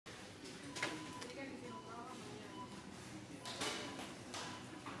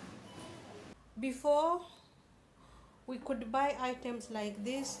Before, we could buy items like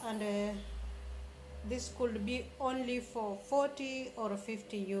this, and this could be only for 40 or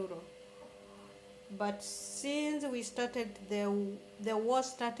 50 euro. But since we started, the war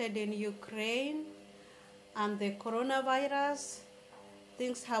started in Ukraine and the coronavirus,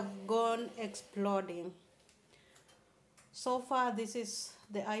 things have gone exploding. So far, this is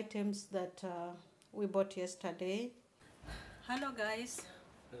the items that we bought yesterday. Hello guys.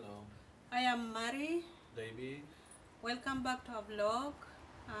 Hello. I am Mary. Baby. Welcome back to our vlog,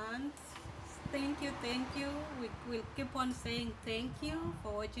 and thank you. We will keep on saying thank you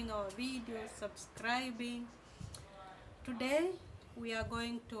for watching our videos, subscribing. Today we are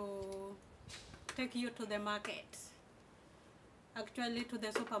going to take you to the market, actually to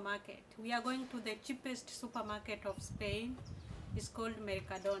the supermarket. We are going to the cheapest supermarket of Spain. It's called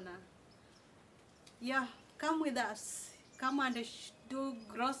MERCADONA. Yeah, come with us. Come and do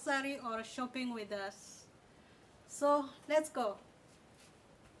grocery or shopping with us. So let's go.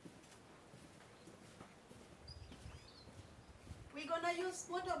 We're gonna use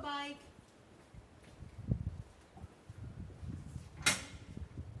motorbike.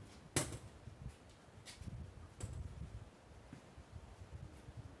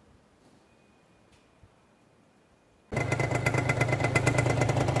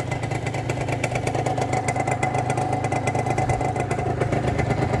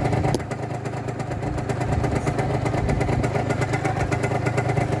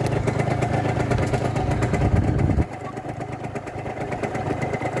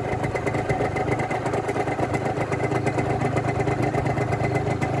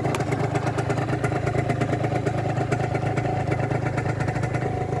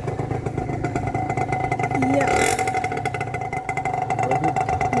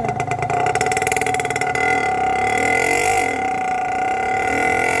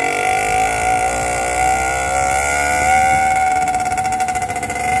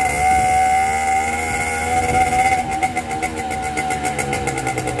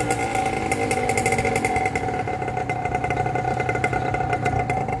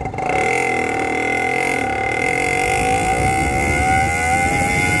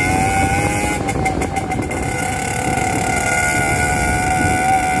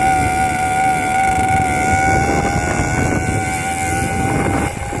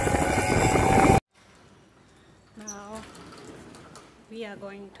 We are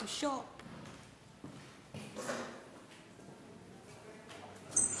going to shop.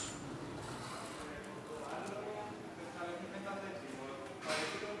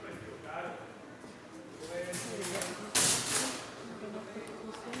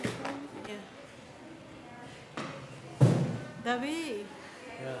 Yeah. David.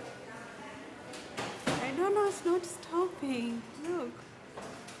 Yeah. I don't know, it's not stopping. Look.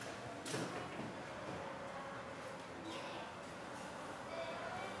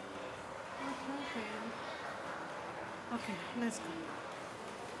 Okay, let's go.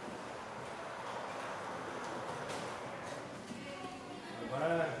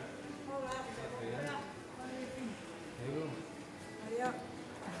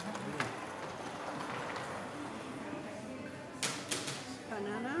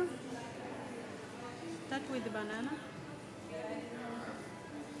 Banana. Start with the banana.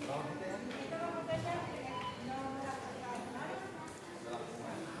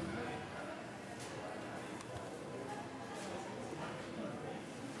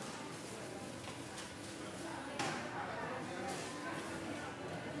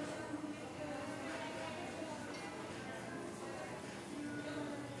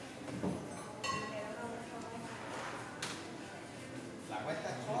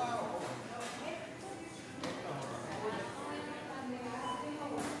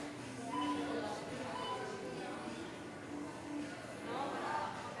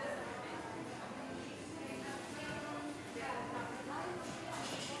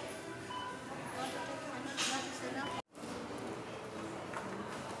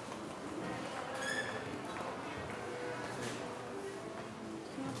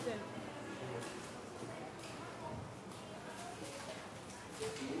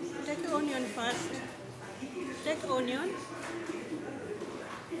 Take the onion first. Take onion.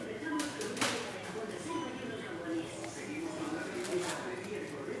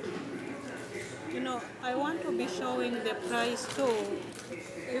 You know, I want to be showing the price too.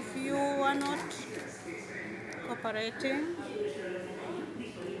 If you are not cooperating.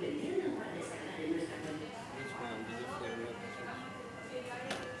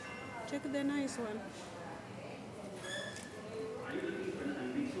 Take the nice one.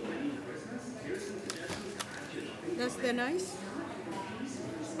 That's the nice.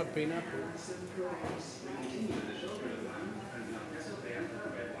 a pineapple.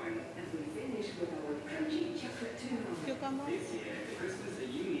 Cucumber?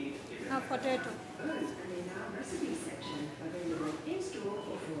 Ah, potato.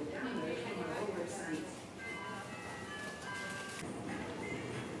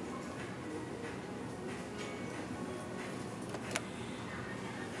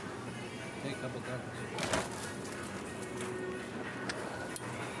 Take avocado.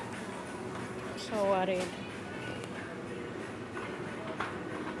 So worried.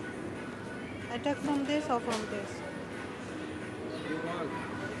 I take from this or from this? You want?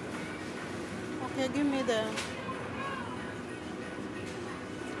 Okay, give me the...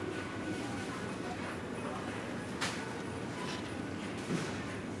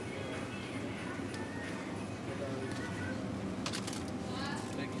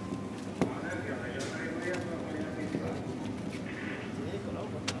 Take it.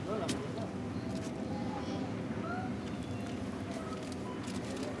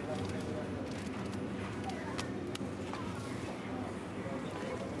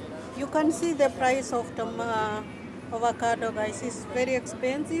 You can see the price of the avocado, guys. It's very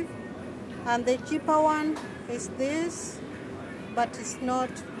expensive. And the cheaper one is this, but it's not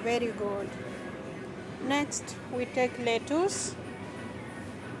very good. Next, we take lettuce.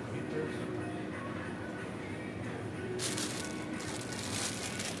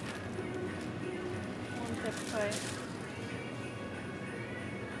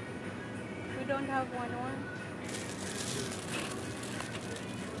 We don't have one.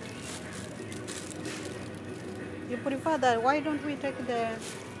 You prefer that? Why don't we take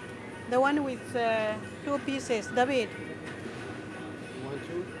the one with 2 pieces, David? You want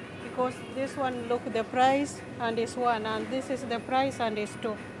to? Because this one, look the price and this one, and this is the price and it's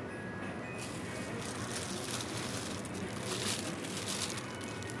 2.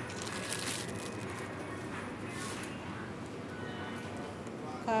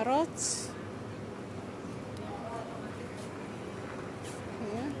 Carrots.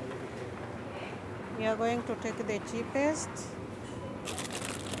 Here. We are going to take the cheapest.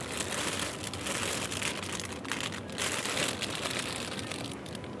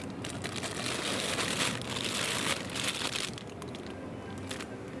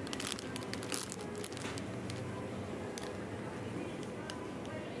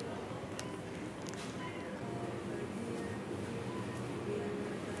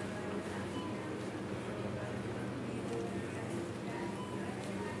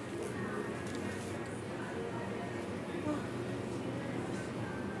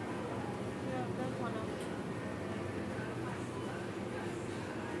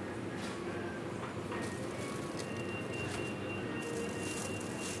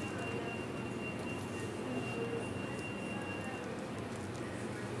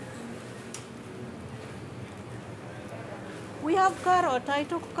 We have carrot. I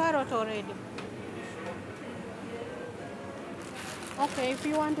took carrot already. Okay, if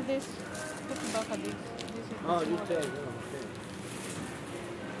you want this, put back a bit. Oh, you take. Oh,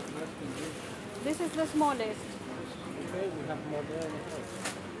 okay. This is the smallest. Okay, we have more there in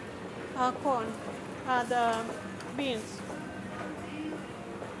the house. Corn. The beans.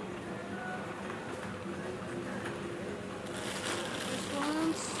 This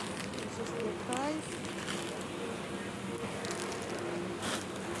ones. This is the price.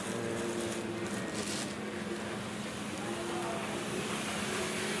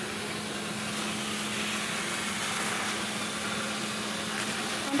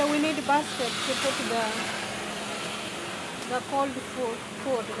 And we need basket to put the cold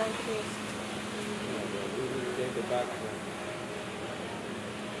food like this. Take the back one.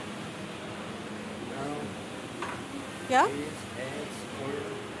 Now, Yeah? eggs, corn,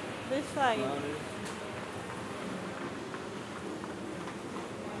 This side. flour.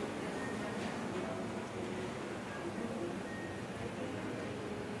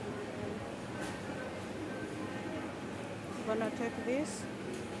 I'm gonna take this.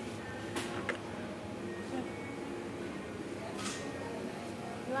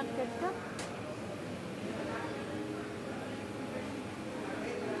 You want ketchup?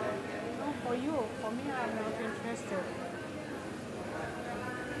 No, for you. For me, I'm not interested.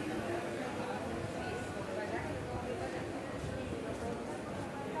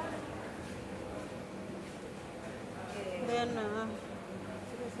 Then,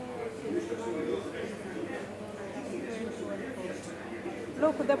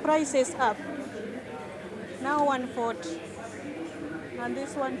 look, the price is up. Now 140. And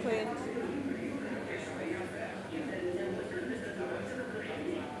this 120.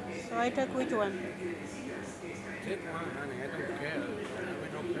 So I take which one? Take one, honey. I don't care. We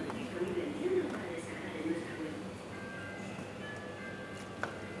know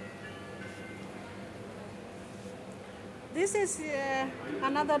This is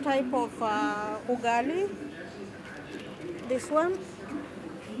another type of ugali. This one,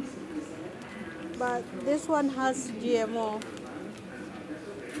 but this one has GMO.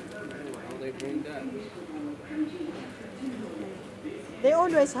 How they bring that? They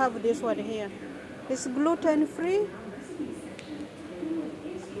always have this one here. It's gluten free.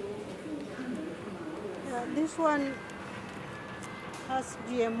 This one has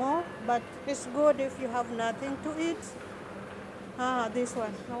GMO, but it's good if you have nothing to eat. This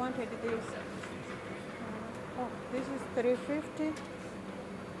one. I wanted this. Oh, this is 350.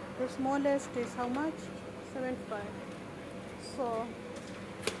 The smallest is how much? 75. So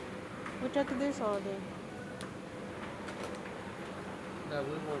we take this all day. That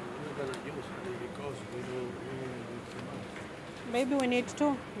we're gonna use it because we don't need too much. Maybe we need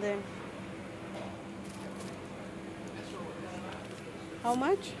two then. How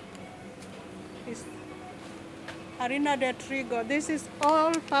much? Is harina de trigo. This is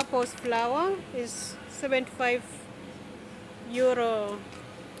all-purpose flour. Is 75 euro.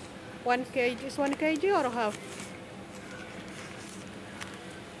 1 kg. Is 1 kg or half?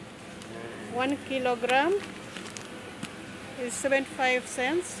 1 kilogram is 75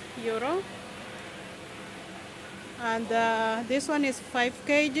 cents euro. And this one is 5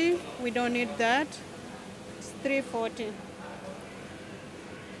 kg. We don't need that. It's 340.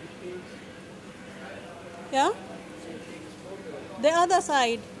 Yeah? The other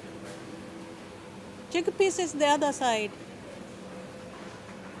side. Chickpeas is the other side.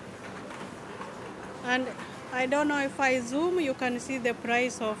 And I don't know if I zoom, you can see the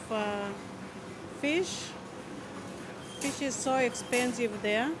price of fish. Fish is so expensive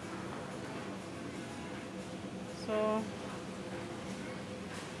there. So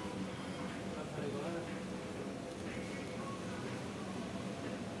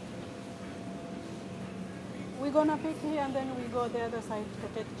we're gonna pick here and then we go the other side to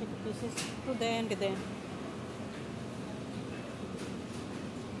take chickpeas to the end then.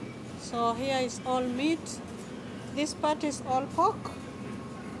 So here is all meat. This part is all pork.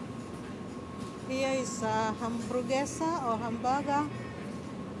 Here is hamburguesa or hamburger.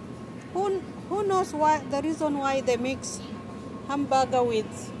 Who knows why the reason why they mix hamburger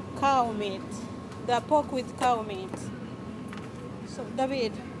with cow meat, the pork with cow meat? So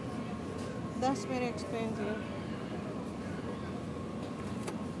David, that's very expensive.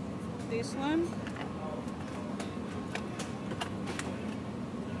 This one.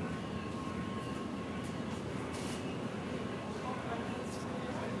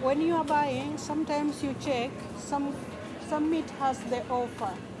 When you are buying, sometimes you check, some meat has the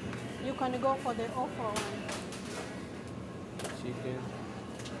offer. You can go for the offer one. Chicken.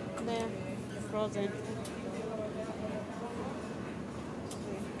 There, frozen.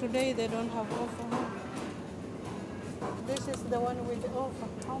 Today they don't have offer. This is the one with the offer.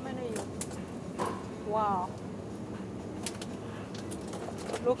 How many you? Wow.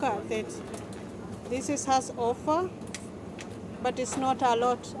 Look at it. This has offer. But it's not a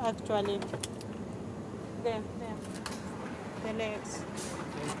lot actually. There. The legs.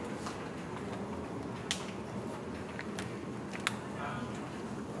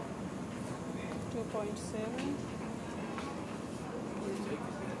 2.7.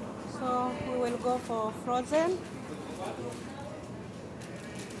 So we will go for frozen.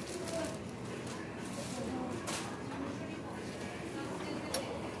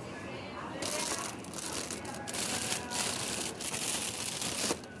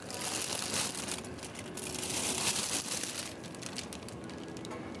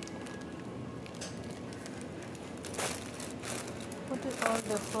 Put it all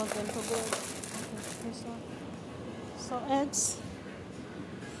the frozen together. This one. So eggs.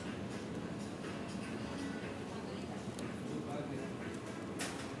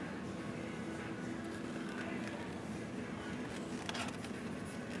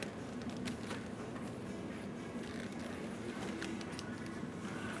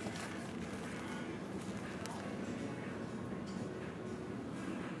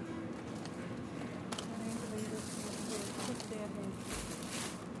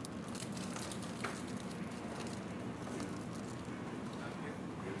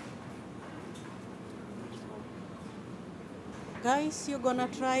 Guys, you're gonna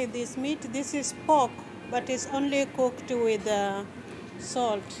try this meat. This is pork, but it's only cooked with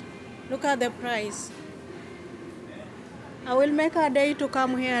salt. Look at the price. I will make a day to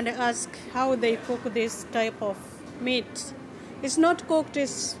come here and ask how they cook this type of meat. It's not cooked,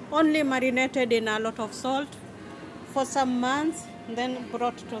 it's only marinated in a lot of salt for some months. then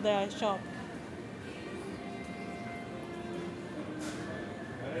brought to the shop.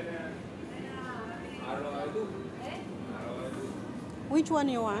 Which one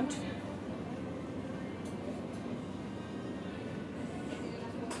you want?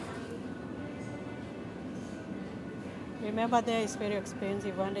 Remember, there is very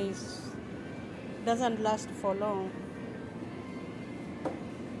expensive and it doesn't last for long.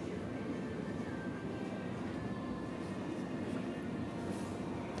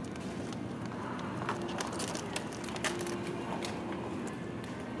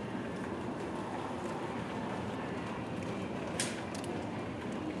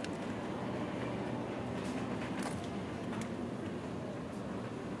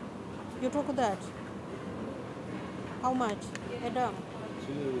 You took that? How much? Adam?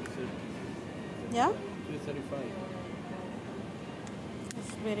 230. Yeah? 235.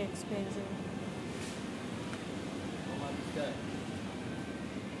 It's very expensive. How much is that?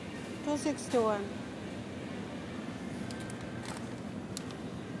 261.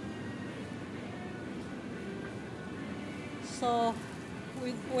 So,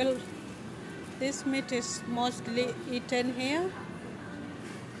 this meat is mostly eaten here.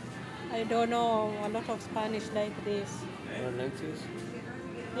 I don't know a lot of Spanish like this. Lentils?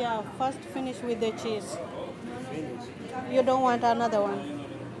 Yeah, first finish with the cheese. Finish. You don't want another one?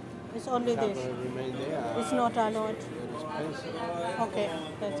 It's only Have this. remain there. It's not a lot. Very expensive. Okay,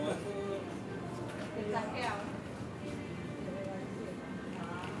 that's good.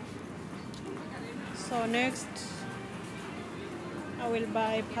 So next, I will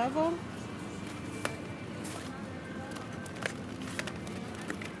buy pavo.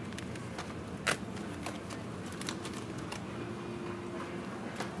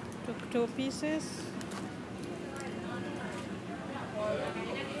 Took 2 pieces.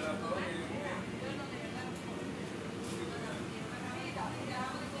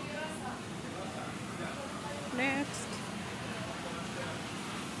 Next,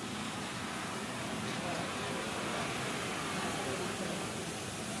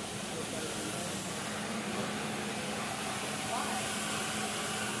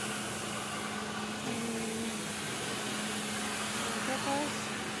 peppers.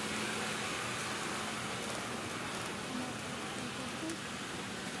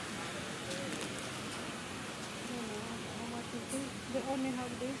 How much is this? They only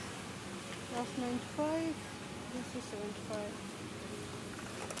have this. That's 95. This is 75.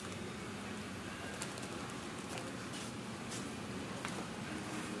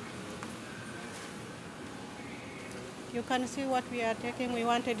 You can see what we are taking. We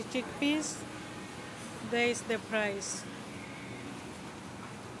wanted chickpeas. There is the price.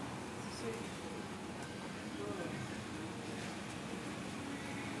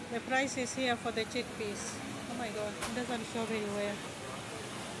 The price is here for the chickpeas. Oh my god, it doesn't show very well.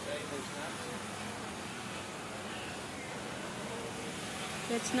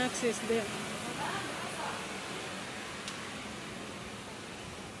 The snacks is there.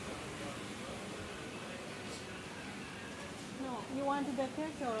 No, you want the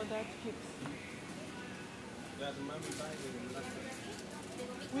cake or the chips? That's mommy buying.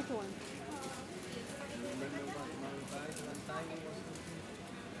 Which one? Remember what mommy buying last time it was?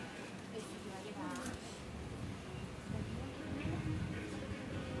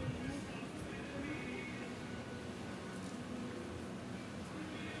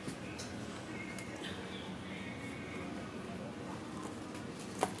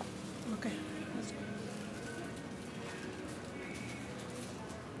 Okay, let's go.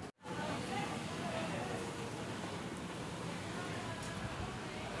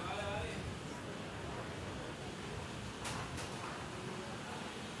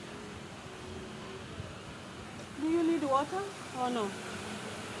 Do you need water or no?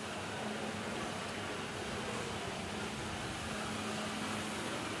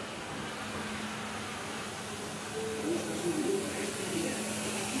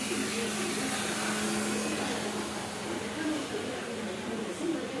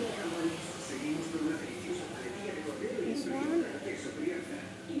 This one.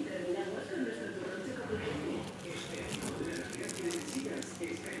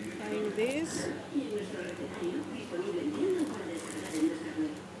 Buying this.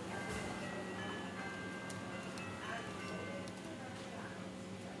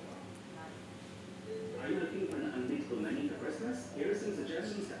 Are you looking for an unbeatable menu for Christmas? Here are some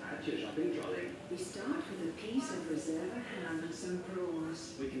suggestions to add to your shopping trolley. We start with a piece of reserva ham and some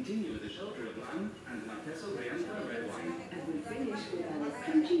prawns. We continue with the shoulder of lamb and Marqueso Brianza red wine. And we finish with our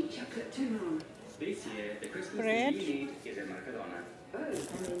crunchy chocolate turnon. This year, the Christmas Bread. thing you need is a Mercadona. Oh, and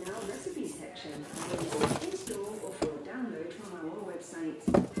in our recipe section, available in store or for download from our website.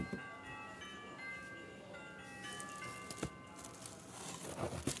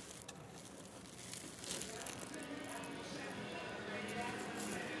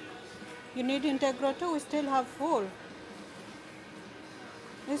 You need Integral too? We still have full.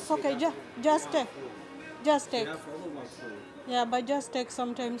 It's okay, just take. Just take. Yeah, but just take,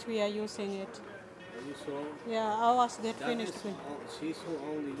 sometimes we are using it. Are you sure? Yeah, ours get That finished. is she's who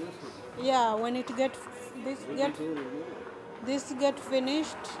only uses it. Yeah, when it get this get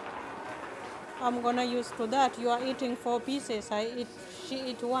finished, I'm gonna use to that. You are eating 4 pieces. She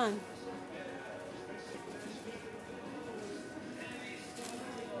eat 1.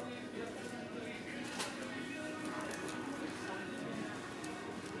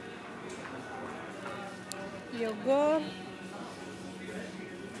 Yogurt.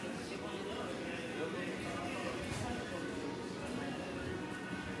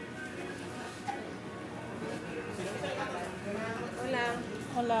 Hola.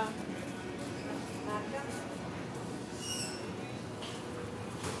 Hola.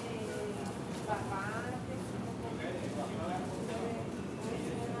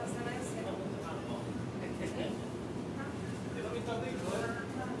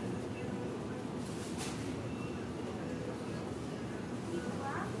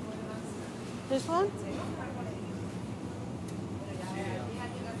 This one?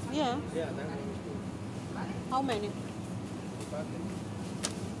 Yeah. Yeah, that one is good. How many?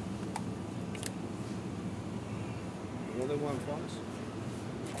 Another one first.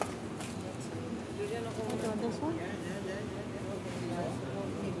 This one?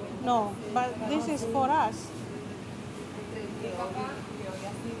 No, but this is for us. This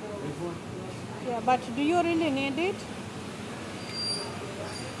one? Yeah, but do you really need it?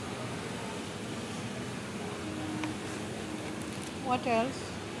 What else?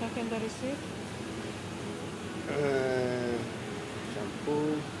 Check in the receipt.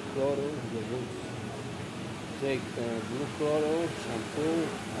 Shampoo, chloro, yogurt. Take blue chloro, shampoo,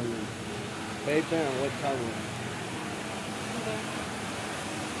 and paper and wet towel. Okay.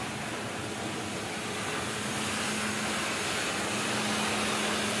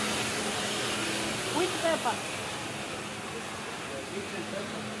 Which paper?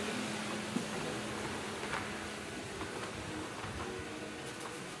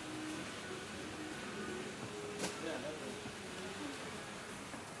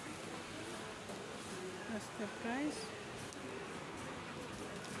 That's the price.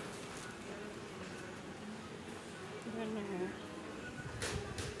 Then,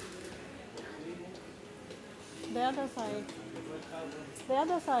 the other side. The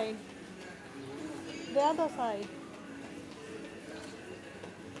other side. The other side.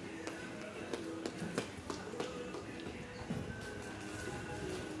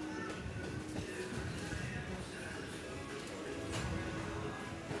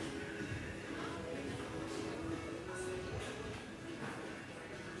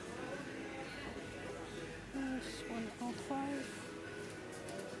 This 105.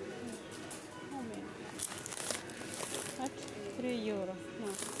 How many? What? €3. No.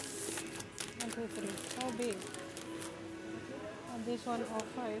 1, 2, 3. How big? And this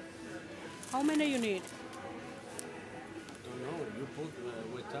 105. How many you need? Don't know. You put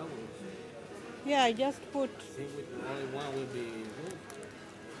wet towels. Yeah, I just put. I think with only one will be good.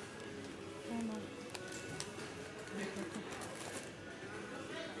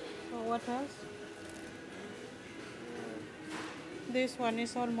 So what else? This one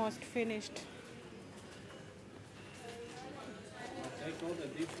is almost finished. Take all the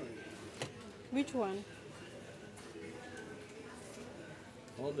different. Which one?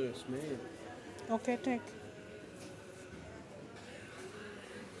 All the smell. Okay, take.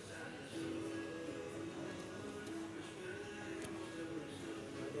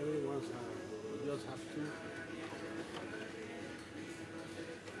 Everyone's you just have to.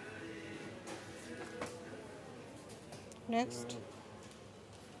 Next.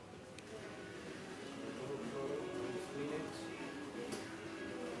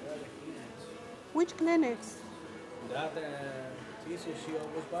 Which clinics? That tissue she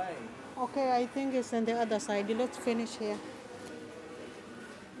always buy. Okay, I think it's on the other side. Let's finish here.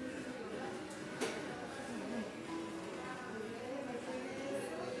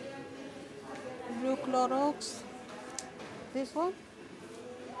 Blue Clorox. This one?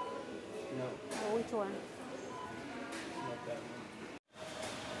 No, Or which one? not that one.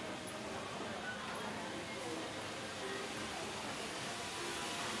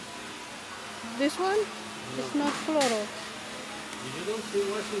 This one? It's not Clorox. You don't see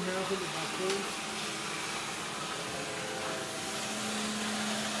what she has in the bathroom?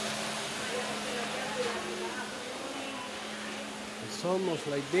 It's almost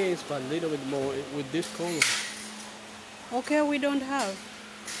like this, but a little bit more with this color. Okay, we don't have.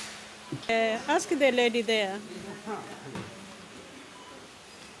 Ask the lady there.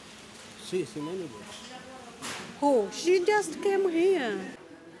 She's in any box. Who? She just came here.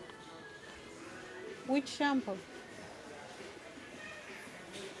 Which shampoo?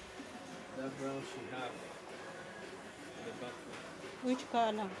 That brown she have. The back Which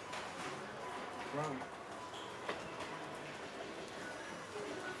color? brown.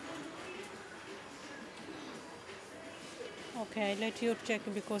 Okay, let you check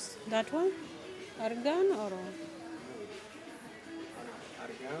because that one? Argan or?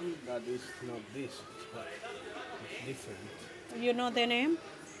 Argan, that is not this, but it's different. You know the name?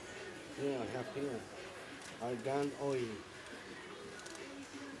 Yeah, I have here. Argan oil.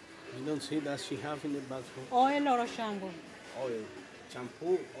 You don't see that she have in the bathroom? Oil or shampoo? Oil.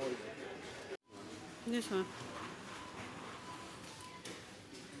 Shampoo, oil. This one.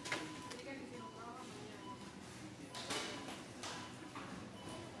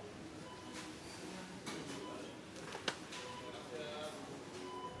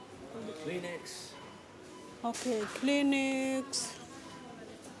 And the Kleenex. Okay, clinics.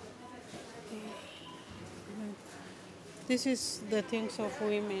 This is the things of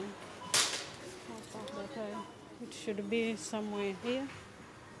women. Most of the time. It should be somewhere here.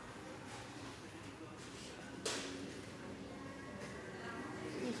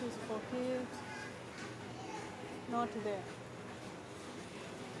 This is for kids. Not there.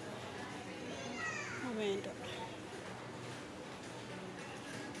 Moment.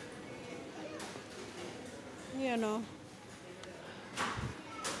 You know,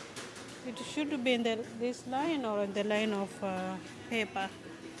 it should be in this line or in the line of paper.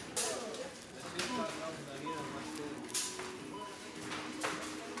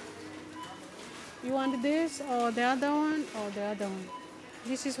 You want this or the other one or the other one?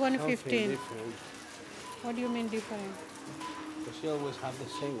 This is 115. Something different. What do you mean different? But she always have the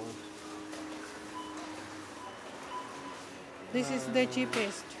same one. This is the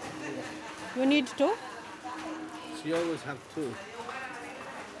cheapest. You need two? She always have two.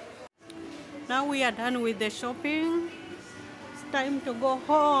 Now we are done with the shopping. It's time to go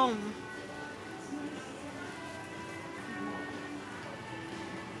home.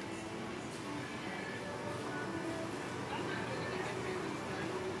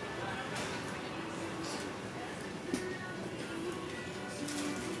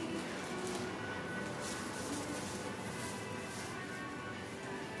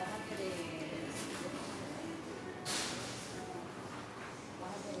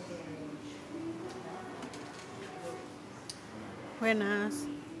 Buenas.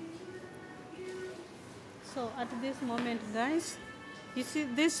 So at this moment, guys, you see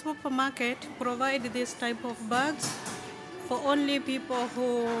this supermarket provide this type of bags for only people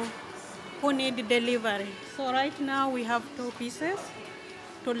who need delivery. So right now we have 2 pieces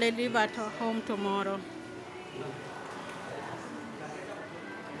to deliver to home tomorrow.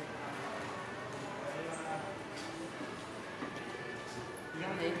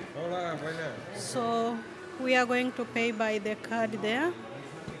 So we are going to pay by the card there.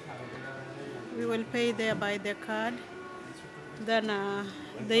 We will pay there by the card. Then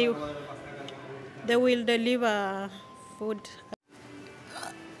they will deliver food.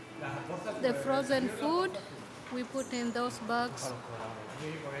 The frozen food we put in those bags,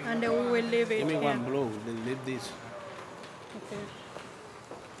 and we will leave it Give me here. one blue, then leave this. Okay.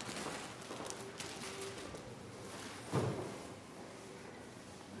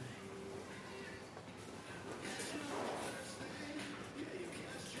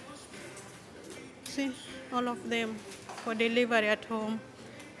 See, all of them for delivery at home.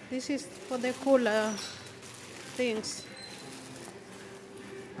 This is for the cooler things.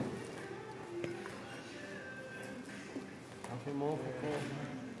 Nothing more for cold.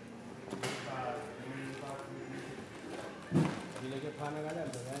 Dile que pan a ganar,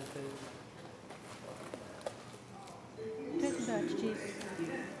 ¿verdad? Take that cheese.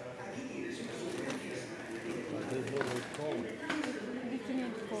 But this one is cold. This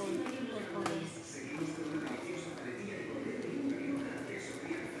needs cold. Or cold.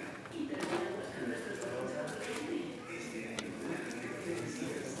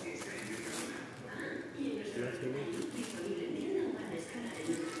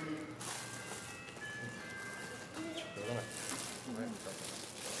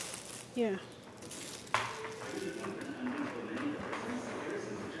 Yeah.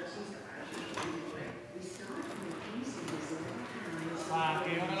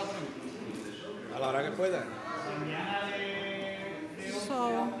 A la hora que pueda.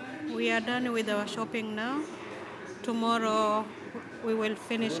 So we are done with our shopping now. tomorrow we will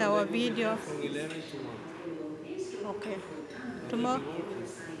finish our video. From 11 to 1. Okay. Tomorrow.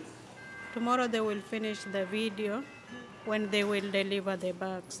 Tomorrow they will finish the video when they will deliver the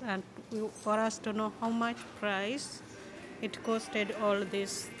bags, and for us to know how much price it costed all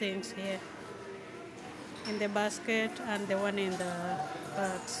these things here in the basket and the one in the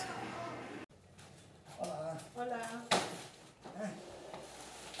bags. Hola. Hola.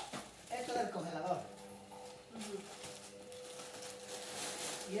 Esto del congelador.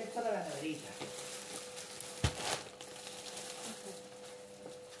 Y esto de la neverita.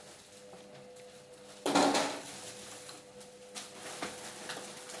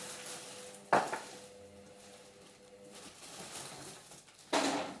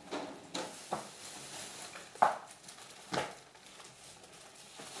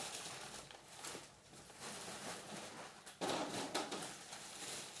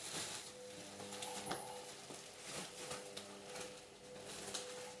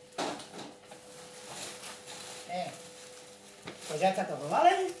 Pues ya está todo,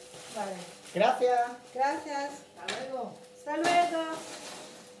 ¿vale? Vale. Gracias. Gracias. Hasta luego. Hasta luego.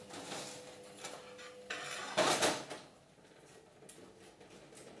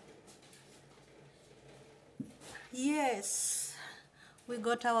 Yes, we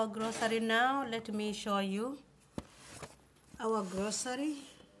got our grocery now. Let me show you our grocery.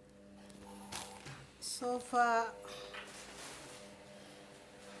 So far,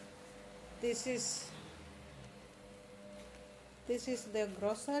 this is the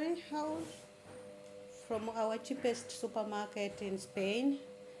grocery house from our cheapest supermarket in Spain,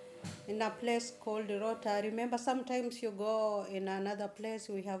 in a place called Rota. Remember, sometimes you go in another place,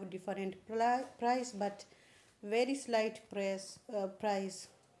 we have different price, but very slight price.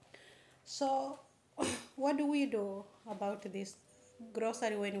 So what do we do about this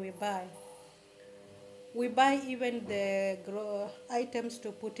grocery when we buy? We buy even the items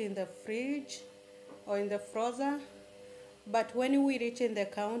to put in the fridge or in the freezer, but when we reach in the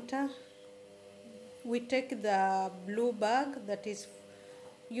counter, we take the blue bag that is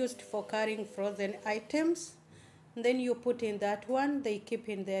used for carrying frozen items. Then you put in that one, they keep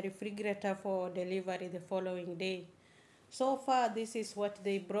in the refrigerator for delivery the following day. So far, this is what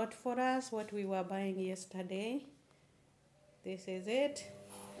they brought for us, what we were buying yesterday. This is it.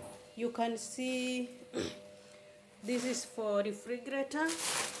 You can see this is for refrigerator.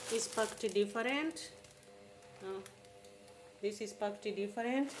 It's packed different. This is packed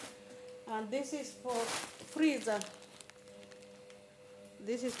different. And this is for freezer.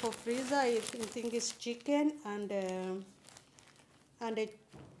 This is for freezer. I think it's chicken and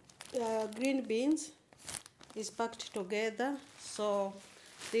green beans is packed together. So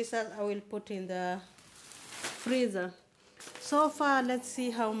this I will put in the freezer. So far, let's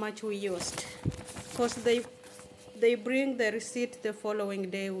see how much we used. Because they bring the receipt the following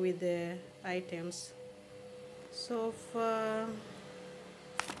day with the items. So far,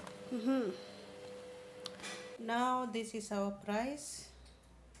 now this is our price.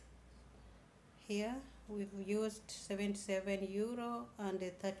 Here we've used €77 and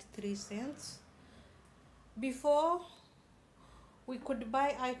 33 cents. Before, we could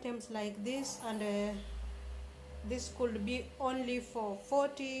buy items like this, and this could be only for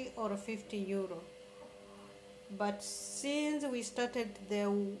 40 or 50 euro. But since we started,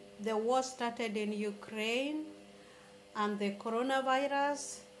 the war started in Ukraine and the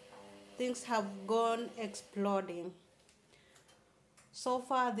coronavirus, things have gone exploding. So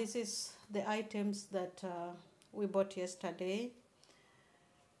far, this is the items that we bought yesterday.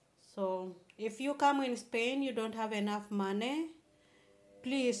 So if you come in Spain, you don't have enough money,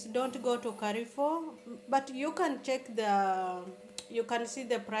 please don't go to Carrefour, but you can check you can see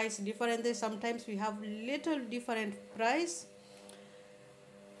the price differently. Sometimes we have little different price,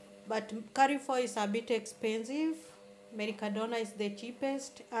 but Carrefour is a bit expensive. MERCADONA is the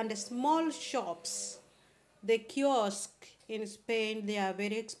cheapest, and small shops, the kiosk in Spain, they are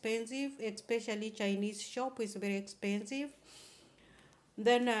very expensive, especially Chinese shop is very expensive.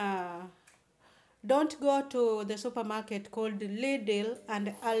 Then don't go to the supermarket called Lidl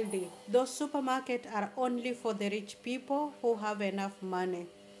and Aldi. Those supermarkets are only for the rich people who have enough money.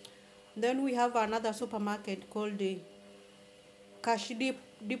 Then we have another supermarket called the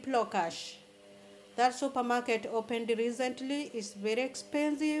Diplo Cash. That supermarket opened recently. It's very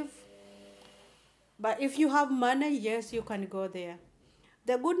expensive. But if you have money, yes, you can go there.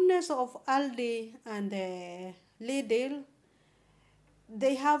 The goodness of Aldi and Lidl,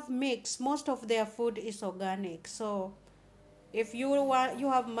 they have mix. Most of their food is organic. So if you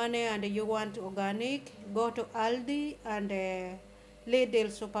have money and you want organic, go to Aldi and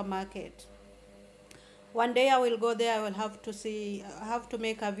Lidl supermarket. One day I will go there. I will have to see. I have to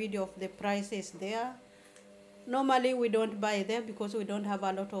make a video of the prices there. Normally we don't buy there because we don't have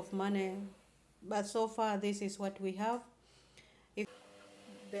a lot of money, but so far this is what we have. If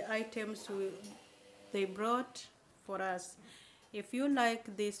the items they brought for us. If you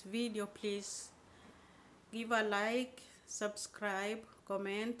like this video, please give a like, subscribe,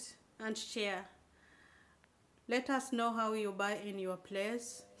 comment, and share. Let us know how you buy in your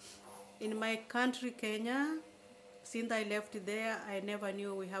place. In my country, Kenya, since I left there, I never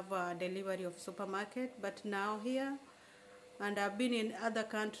knew we have a delivery of supermarket, but now here, and I've been in other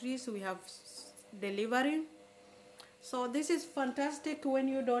countries, we have delivery. So this is fantastic. When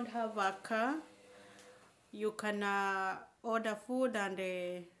you don't have a car, you can order food and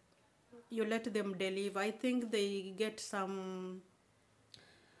you let them deliver. I think they get some,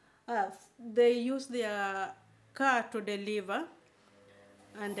 they use their car to deliver,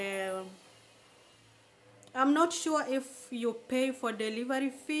 and I'm not sure if you pay for delivery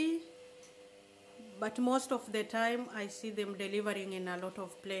fee, but most of the time I see them delivering in a lot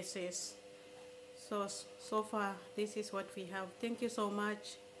of places. So far this is what we have. Thank you so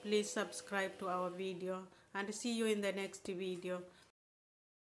much. Please subscribe to our video and see you in the next video.